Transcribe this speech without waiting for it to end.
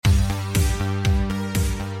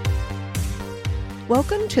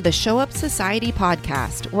Welcome to the Show Up Society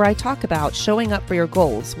podcast, where I talk about showing up for your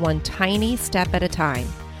goals one tiny step at a time.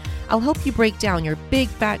 I'll help you break down your big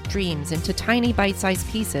fat dreams into tiny bite-sized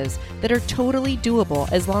pieces that are totally doable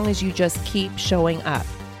as long as you just keep showing up.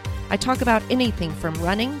 I talk about anything from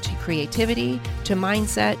running to creativity to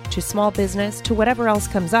mindset to small business to whatever else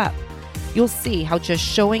comes up. You'll see how just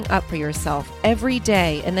showing up for yourself every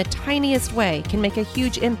day in the tiniest way can make a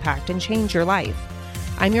huge impact and change your life.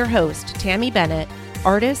 I'm your host, Tammy Bennett,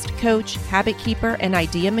 artist, coach, habit keeper, and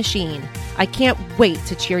idea machine. I can't wait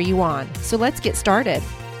to cheer you on. So let's get started.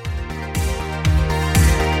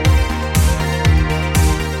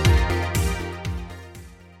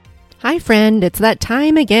 Hi, friend. It's that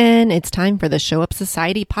time again. It's time for the Show Up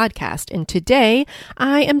Society podcast. And today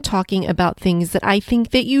I am talking about things that I think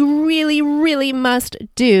that you really must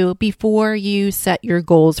do before you set your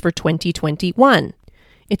goals for 2021.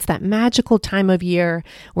 It's that magical time of year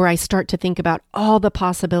where I start to think about all the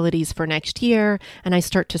possibilities for next year, and I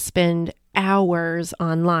start to spend hours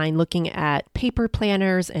online looking at paper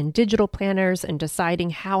planners and digital planners and deciding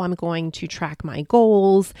how I'm going to track my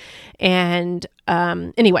goals. And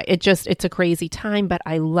anyway, it's a crazy time, but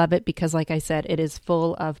I love it because, like I said, it is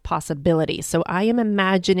full of possibilities. So I am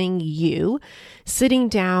imagining you sitting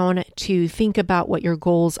down to think about what your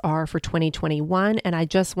goals are for 2021. And I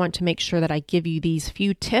just want to make sure that I give you these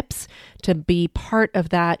few tips to be part of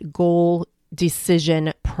that goal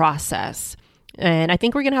decision process. And I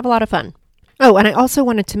think we're going to have a lot of fun. Oh, and I also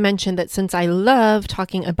wanted to mention that since I love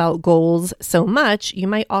talking about goals so much, you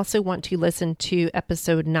might also want to listen to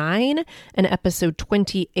episode 9 and episode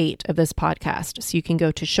 28 of this podcast. So you can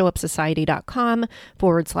go to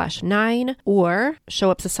showupsociety.com/9 or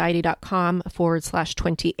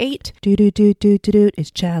showupsociety.com/28.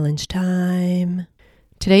 It's challenge time.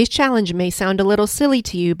 Today's challenge may sound a little silly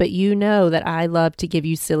to you, but you know that I love to give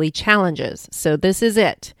you silly challenges. So this is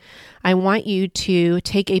it. I want you to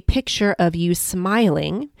take a picture of you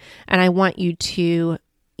smiling, and I want you to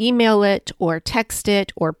email it or text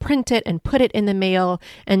it or print it and put it in the mail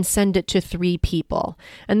and send it to 3 people.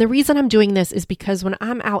 And the reason I'm doing this is because when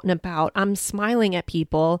I'm out and about, I'm smiling at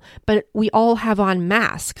people, but we all have on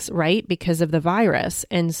masks, right? Because of the virus.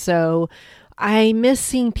 And so I miss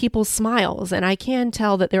seeing people's smiles, and I can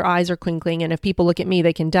tell that their eyes are twinkling. And if people look at me,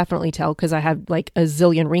 they can definitely tell because I have like a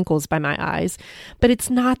zillion wrinkles by my eyes. But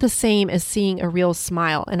it's not the same as seeing a real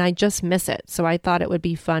smile, and I just miss it. So I thought it would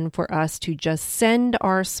be fun for us to just send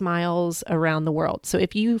our smiles around the world. So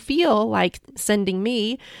if you feel like sending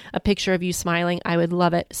me a picture of you smiling, I would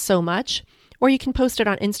love it so much. Or you can post it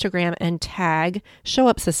on Instagram and tag Show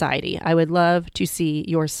Up Society. I would love to see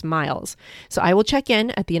your smiles. So I will check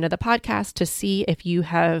in at the end of the podcast to see if you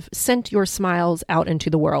have sent your smiles out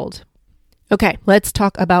into the world. Okay, let's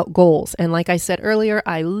talk about goals. And like I said earlier,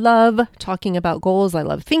 I love talking about goals. I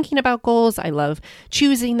love thinking about goals. I love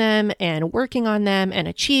choosing them and working on them and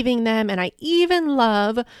achieving them. And I even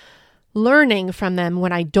love learning from them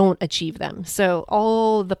when I don't achieve them. So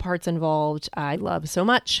all the parts involved, I love so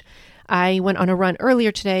much. I went on a run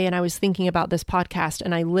earlier today and I was thinking about this podcast,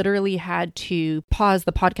 and I literally had to pause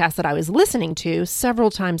the podcast that I was listening to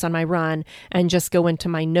several times on my run and just go into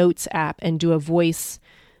my notes app and do a voice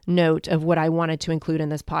note of what I wanted to include in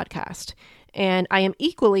this podcast. And I am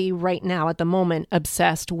equally right now at the moment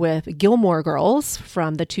obsessed with Gilmore Girls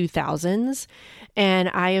from the 2000s. And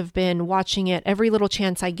I have been watching it every little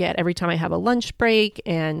chance I get, every time I have a lunch break.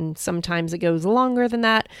 And sometimes it goes longer than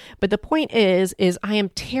that. But the point is I am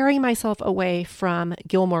tearing myself away from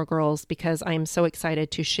Gilmore Girls because I am so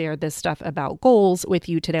excited to share this stuff about goals with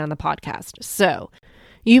you today on the podcast. So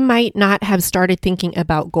you might not have started thinking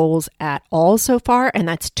about goals at all so far, and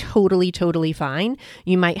that's totally fine.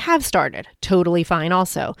 You might have started, totally fine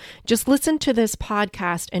also. Just listen to this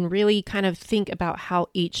podcast and really kind of think about how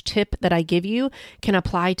each tip that I give you can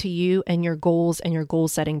apply to you and your goals and your goal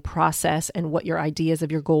setting process and what your ideas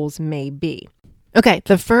of your goals may be. Okay,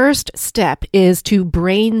 the first step is to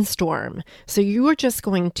brainstorm. So you are just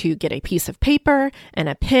going to get a piece of paper and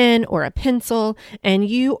a pen or a pencil, and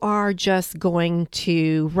you are just going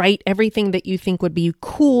to write everything that you think would be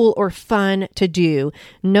cool or fun to do.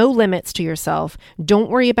 No limits to yourself. Don't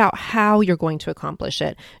worry about how you're going to accomplish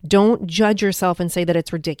it. Don't judge yourself and say that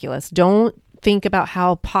it's ridiculous. Don't think about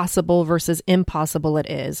how possible versus impossible it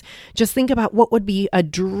is. Just think about what would be a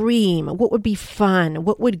dream, what would be fun,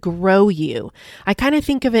 what would grow you. I kind of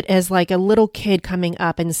think of it as like a little kid coming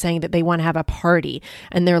up and saying that they want to have a party.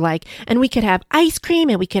 And they're like, and we could have ice cream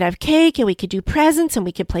and we could have cake and we could do presents and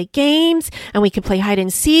we could play games and we could play hide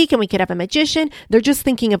and seek and we could have a magician. They're just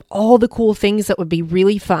thinking of all the cool things that would be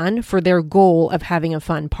really fun for their goal of having a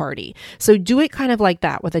fun party. So do it kind of like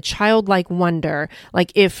that with a childlike wonder.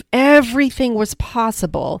 Like if everything was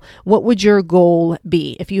possible, what would your goal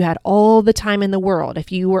be? If you had all the time in the world,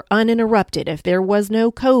 if you were uninterrupted, if there was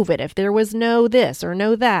no COVID, if there was no this or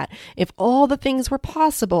no that, if all the things were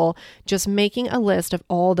possible, just making a list of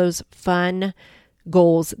all those fun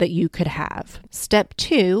goals that you could have. Step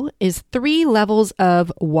 2 is 3 levels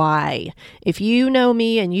of why. If you know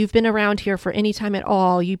me and you've been around here for any time at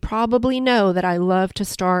all, you probably know that I love to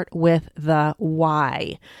start with the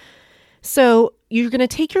why. So you're going to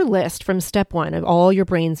take your list from step 1 of all your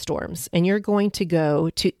brainstorms, and you're going to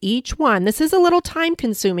go to each one. This is a little time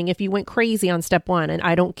consuming if you went crazy on step 1, and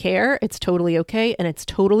I don't care. It's totally okay, and it's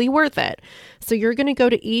totally worth it. So you're going to go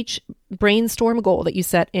to each brainstorm goal that you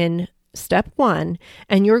set in step 1,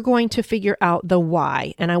 and you're going to figure out the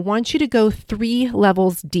why. And I want you to go 3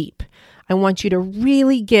 levels deep. I want you to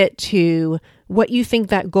really get to what you think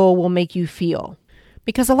that goal will make you feel.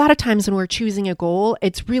 Because a lot of times when we're choosing a goal,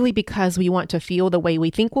 it's really because we want to feel the way we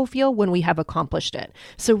think we'll feel when we have accomplished it.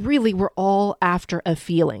 So really, we're all after a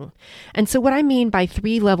feeling. And so what I mean by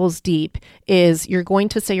 3 levels deep is you're going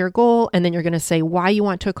to say your goal, and then you're going to say why you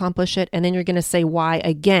want to accomplish it, and then you're going to say why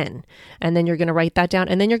again. And then you're going to write that down,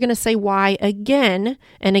 and then you're going to say why again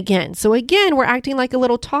and again. So again, we're acting like a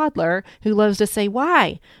little toddler who loves to say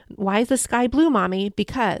why. Why is the sky blue, mommy?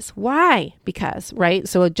 Because. Why? Because, right?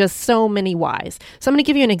 So just so many whys. So I'm going to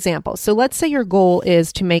give you an example. So let's say your goal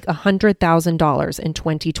is to make $100,000 in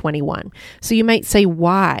 2021. So you might say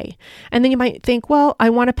why? And then you might think, well, I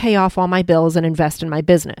want to pay off all my bills and invest in my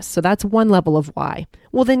business. So that's one level of why.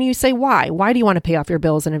 Well, then you say why? Why do you want to pay off your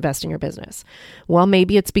bills and invest in your business? Well,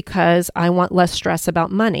 maybe it's because I want less stress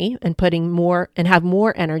about money and have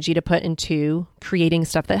more energy to put into creating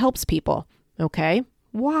stuff that helps people. Okay.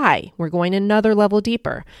 Why? We're going another level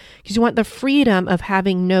deeper because you want the freedom of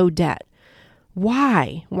having no debt.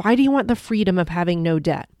 Why? Why do you want the freedom of having no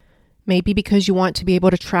debt? Maybe because you want to be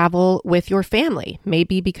able to travel with your family.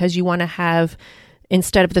 Maybe because you want to have,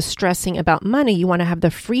 instead of the stressing about money, you want to have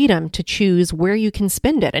the freedom to choose where you can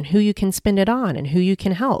spend it and who you can spend it on and who you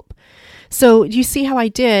can help. So you see how I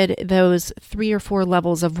did those 3 or 4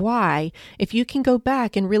 levels of why? If you can go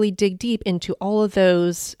back and really dig deep into all of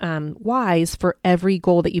those whys for every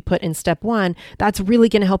goal that you put in step 1, that's really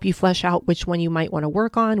going to help you flesh out which one you might want to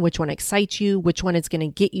work on, which one excites you, which one is going to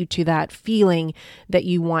get you to that feeling that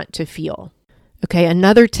you want to feel. Okay,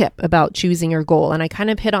 another tip about choosing your goal, and I kind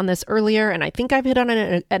of hit on this earlier, and I think I've hit on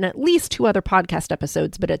it in at least 2 other podcast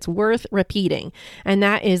episodes, but it's worth repeating, and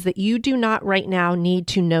that is that you do not right now need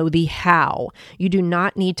to know the how. You do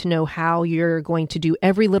not need to know how you're going to do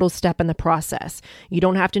every little step in the process. You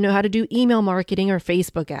don't have to know how to do email marketing or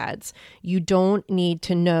Facebook ads. You don't need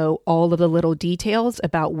to know all of the little details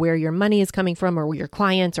about where your money is coming from or your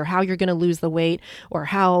clients or how you're going to lose the weight or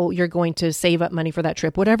how you're going to save up money for that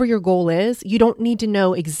trip. Whatever your goal is, you don't need to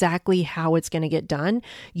know exactly how it's going to get done.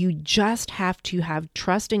 You just have to have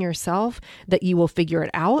trust in yourself that you will figure it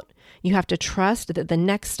out. You have to trust that the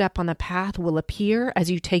next step on the path will appear as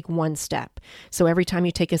you take one step. So every time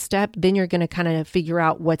you take a step, then you're going to kind of figure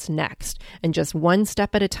out what's next. And just one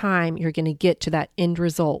step at a time, you're going to get to that end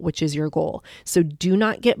result, which is your goal. So do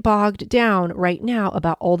not get bogged down right now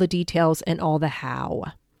about all the details and all the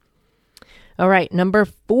how. All right, number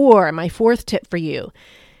 4, my 4th tip for you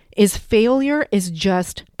is failure is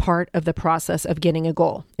just part of the process of getting a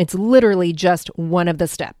goal. It's literally just one of the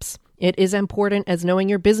steps. It is important as knowing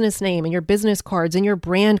your business name and your business cards and your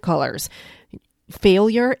brand colors.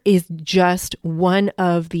 Failure is just one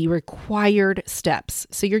of the required steps.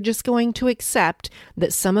 So you're just going to accept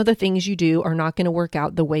that some of the things you do are not going to work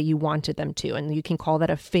out the way you wanted them to. And you can call that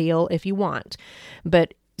a fail if you want.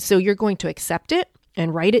 But so you're going to accept it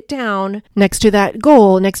and write it down next to that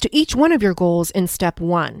goal, next to each one of your goals in step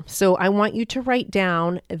 1. So I want you to write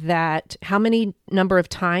down that how many number of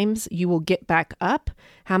times you will get back up,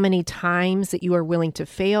 how many times that you are willing to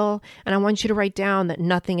fail. And I want you to write down that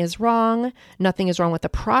nothing is wrong with the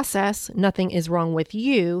process, nothing is wrong with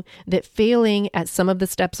you, that failing at some of the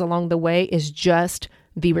steps along the way is just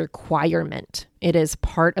the requirement. It is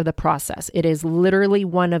part of the process. It is literally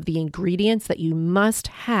one of the ingredients that you must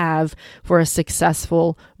have for a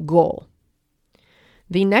successful goal.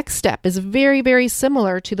 The next step is very, very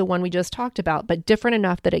similar to the one we just talked about, but different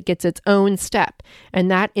enough that it gets its own step.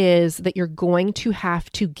 And that is that you're going to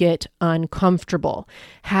have to get uncomfortable.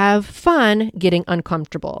 Have fun getting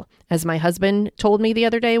uncomfortable. As my husband told me the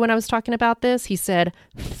other day when I was talking about this, he said,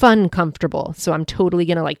 fun comfortable. So I'm totally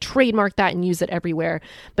going to trademark that and use it everywhere.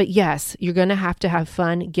 But yes, you're going to have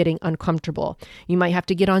fun getting uncomfortable. You might have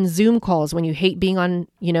to get on Zoom calls when you hate being on,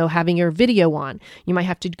 having your video on. You might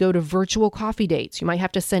have to go to virtual coffee dates. You might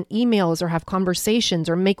have to send emails or have conversations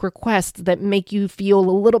or make requests that make you feel a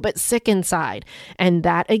little bit sick inside. And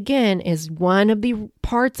that again is one of the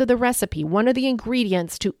parts of the recipe, one of the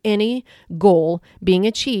ingredients to any goal being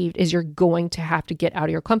achieved is you're going to have to get out of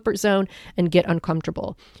your comfort zone and get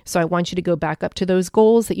uncomfortable. So I want you to go back up to those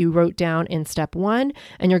goals that you wrote down in step 1,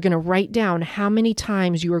 and you're going to write down how many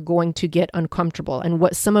times you are going to get uncomfortable and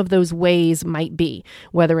what some of those ways might be,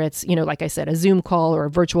 whether it's, like I said, a Zoom call or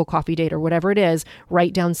a virtual coffee date or whatever it is.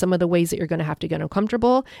 Write down some of the ways that you're going to have to get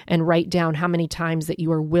uncomfortable and write down how many times that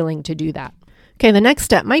you are willing to do that. Okay, the next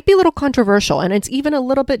step might be a little controversial, and it's even a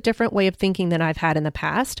little bit different way of thinking than I've had in the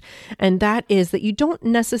past, and that is that you don't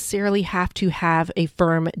necessarily have to have a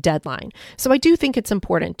firm deadline. So I do think it's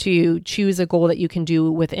important to choose a goal that you can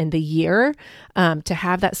do within the year to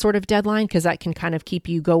have that sort of deadline, because that can kind of keep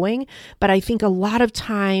you going. But I think a lot of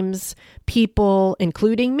times people,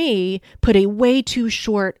 including me, put a way too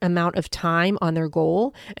short amount of time on their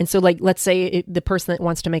goal. And so let's say the person that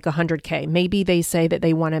wants to make 100K, maybe they say that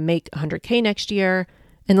they want to make 100K next year.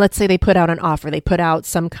 And let's say they put out an offer, they put out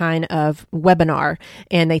some kind of webinar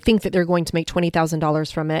and they think that they're going to make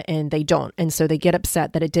 $20,000 from it and they don't. And so they get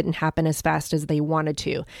upset that it didn't happen as fast as they wanted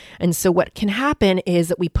to. And so what can happen is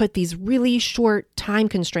that we put these really short time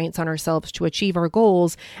constraints on ourselves to achieve our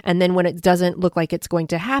goals. And then when it doesn't look like it's going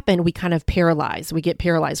to happen, we kind of paralyze. We get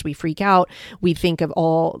paralyzed. We freak out. We think of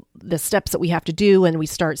all the steps that we have to do and we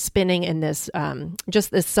start spinning in this,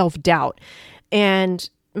 just this self-doubt. And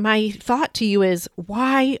my thought to you is,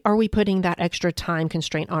 why are we putting that extra time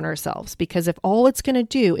constraint on ourselves? Because if all it's going to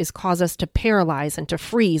do is cause us to paralyze and to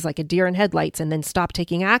freeze like a deer in headlights and then stop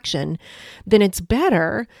taking action, then it's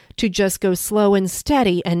better to just go slow and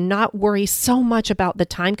steady and not worry so much about the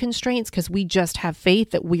time constraints, because we just have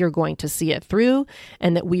faith that we are going to see it through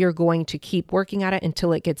and that we are going to keep working at it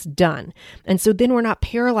until it gets done. And so then we're not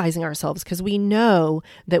paralyzing ourselves because we know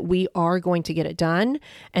that we are going to get it done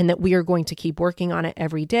and that we are going to keep working on it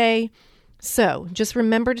every day. So just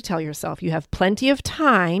remember to tell yourself you have plenty of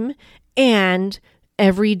time, and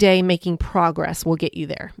every day making progress will get you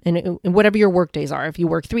there. And whatever your work days are, if you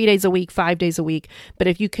work 3 days a week, 5 days a week, but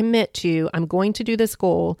if you commit to, I'm going to do this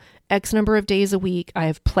goal X number of days a week, I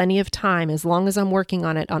have plenty of time. As long as I'm working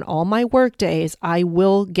on it on all my work days, I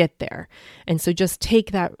will get there. And so just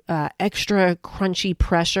take that extra crunchy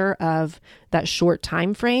pressure of that short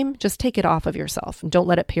time frame, just take it off of yourself and don't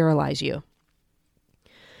let it paralyze you.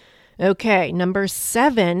 Okay, number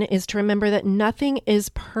 7 is to remember that nothing is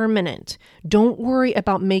permanent. Don't worry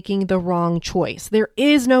about making the wrong choice. There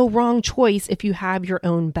is no wrong choice if you have your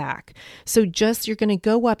own back. So you're going to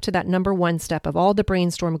go up to that number 1 step of all the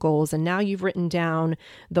brainstorm goals, and now you've written down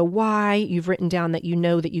the why, you've written down that you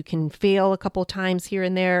know that you can fail a couple times here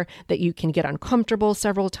and there, that you can get uncomfortable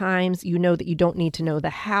several times, you know that you don't need to know the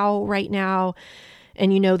how right now,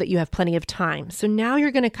 and you know that you have plenty of time. So now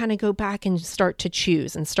you're going to kind of go back and start to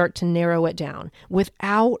choose and start to narrow it down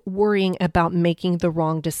without worrying about making the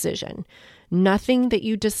wrong decision. Nothing that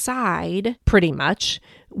you decide pretty much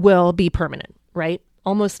will be permanent, right?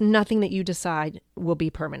 Almost nothing that you decide will be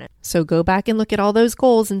permanent. So go back and look at all those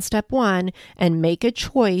goals in step 1 and make a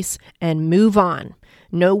choice and move on.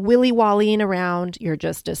 No willy-wallying around. You're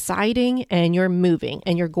just deciding and you're moving,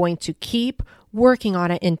 and you're going to keep working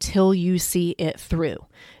on it until you see it through.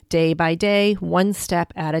 Day by day, one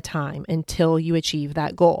step at a time until you achieve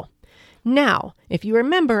that goal. Now, if you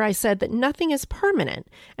remember, I said that nothing is permanent,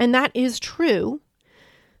 and that is true.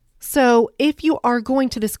 So if you are going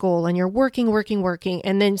to this goal and you're working,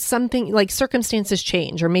 and then something like circumstances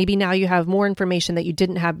change, or maybe now you have more information that you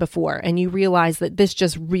didn't have before, and you realize that this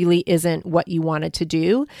just really isn't what you wanted to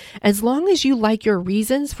do, as long as you like your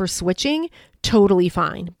reasons for switching, totally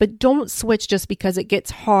fine. But don't switch just because it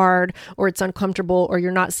gets hard or it's uncomfortable or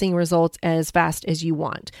you're not seeing results as fast as you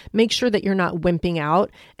want. Make sure that you're not wimping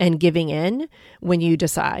out and giving in when you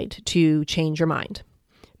decide to change your mind.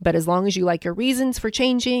 But as long as you like your reasons for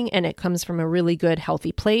changing and it comes from a really good,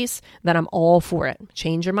 healthy place, then I'm all for it.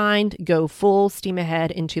 Change your mind, go full steam ahead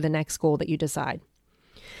into the next goal that you decide.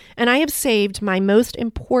 And I have saved my most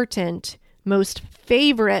important, most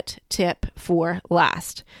favorite tip for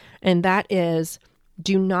last. And that is,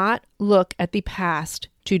 do not look at the past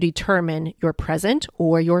to determine your present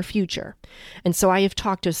or your future. And so I have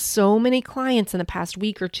talked to so many clients in the past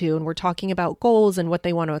week or two, and we're talking about goals and what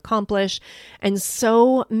they want to accomplish. And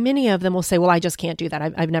so many of them will say, well, I just can't do that.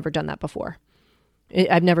 I've never done that before.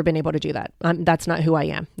 I've never been able to do that. That's not who I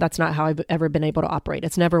am. That's not how I've ever been able to operate.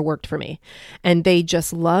 It's never worked for me. And they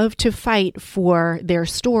just love to fight for their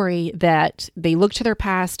story that they look to their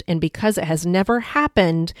past, and because it has never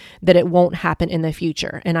happened, that it won't happen in the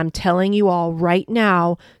future. And I'm telling you all right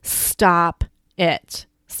now, stop it.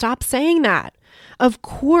 Stop saying that. Of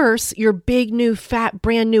course, your big, new, fat,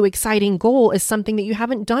 brand new, exciting goal is something that you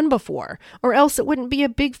haven't done before, or else it wouldn't be a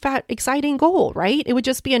big, fat, exciting goal, right? It would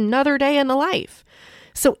just be another day in the life.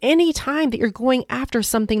 So anytime that you're going after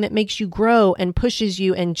something that makes you grow and pushes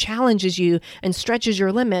you and challenges you and stretches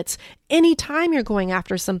your limits, anytime you're going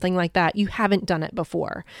after something like that, you haven't done it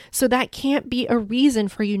before. So that can't be a reason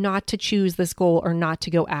for you not to choose this goal or not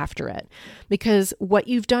to go after it, because what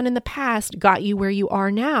you've done in the past got you where you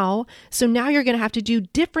are now. So now you're going to have to do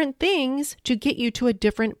different things to get you to a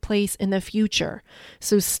different place in the future.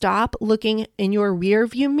 So stop looking in your rear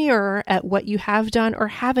view mirror at what you have done or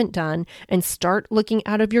haven't done and start looking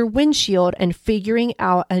out of your windshield and figuring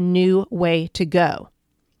out a new way to go.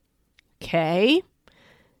 Okay?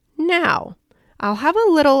 Now, I'll have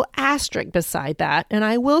a little asterisk beside that, and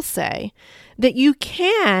I will say that you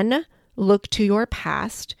can look to your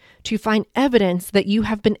past to find evidence that you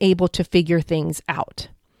have been able to figure things out.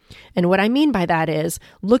 And what I mean by that is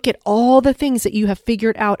look at all the things that you have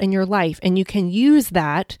figured out in your life, and you can use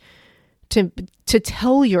that to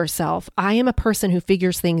tell yourself, I am a person who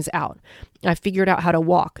figures things out. I figured out how to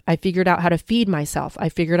walk. I figured out how to feed myself. I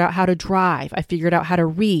figured out how to drive. I figured out how to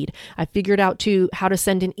read. I figured out how to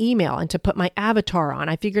send an email and to put my avatar on.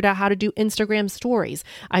 I figured out how to do Instagram stories.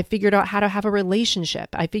 I figured out how to have a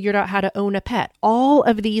relationship. I figured out how to own a pet. All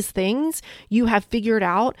of these things you have figured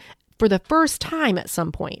out for the first time at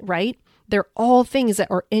some point, right? They're all things that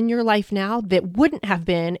are in your life now that wouldn't have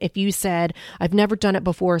been if you said, I've never done it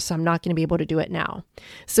before, so I'm not going to be able to do it now.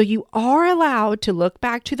 So you are allowed to look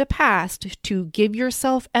back to the past to give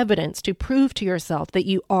yourself evidence, to prove to yourself that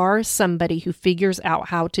you are somebody who figures out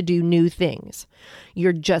how to do new things.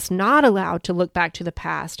 You're just not allowed to look back to the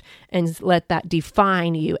past and let that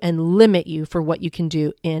define you and limit you for what you can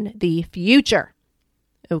do in the future.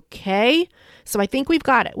 Okay, so I think we've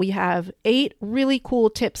got it. We have 8 really cool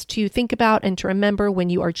tips to think about and to remember when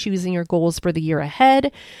you are choosing your goals for the year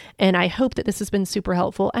ahead. And I hope that this has been super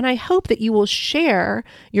helpful. And I hope that you will share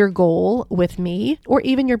your goal with me, or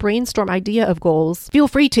even your brainstorm idea of goals. Feel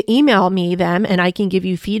free to email me them, and I can give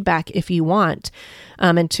you feedback if you want,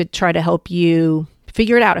 and to try to help you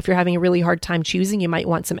figure it out. If you're having a really hard time choosing, you might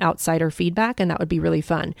want some outsider feedback, and that would be really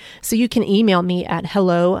fun. So you can email me at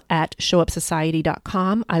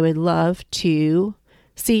hello@showupsociety.com. I would love to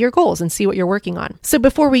see your goals and see what you're working on. So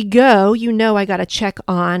before we go, I got to check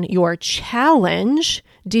on your challenge.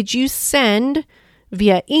 Did you send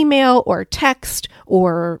via email or text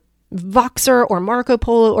or Voxer or Marco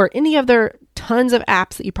Polo or any other tons of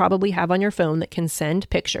apps that you probably have on your phone that can send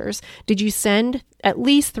pictures? Did you send at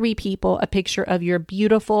least 3 people a picture of your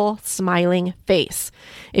beautiful smiling face?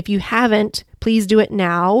 If you haven't, please do it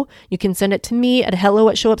now. You can send it to me at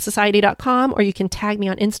hello@showupsociety.com, or you can tag me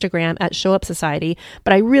on Instagram at showupsociety.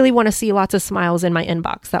 But I really want to see lots of smiles in my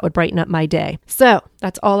inbox. That would brighten up my day. So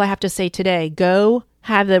that's all I have to say today. Go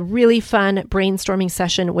have a really fun brainstorming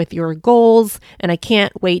session with your goals, and I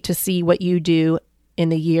can't wait to see what you do in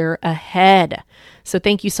the year ahead. So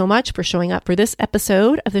thank you so much for showing up for this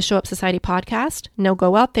episode of the Show Up Society podcast. Now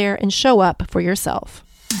go out there and show up for yourself.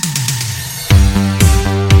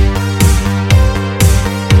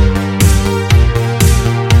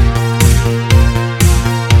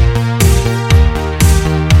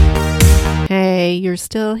 Hey, you're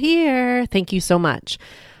still here. Thank you so much.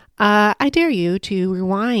 I dare you to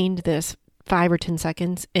rewind this 5 or 10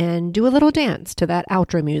 seconds and do a little dance to that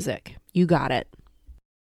outro music. You got it.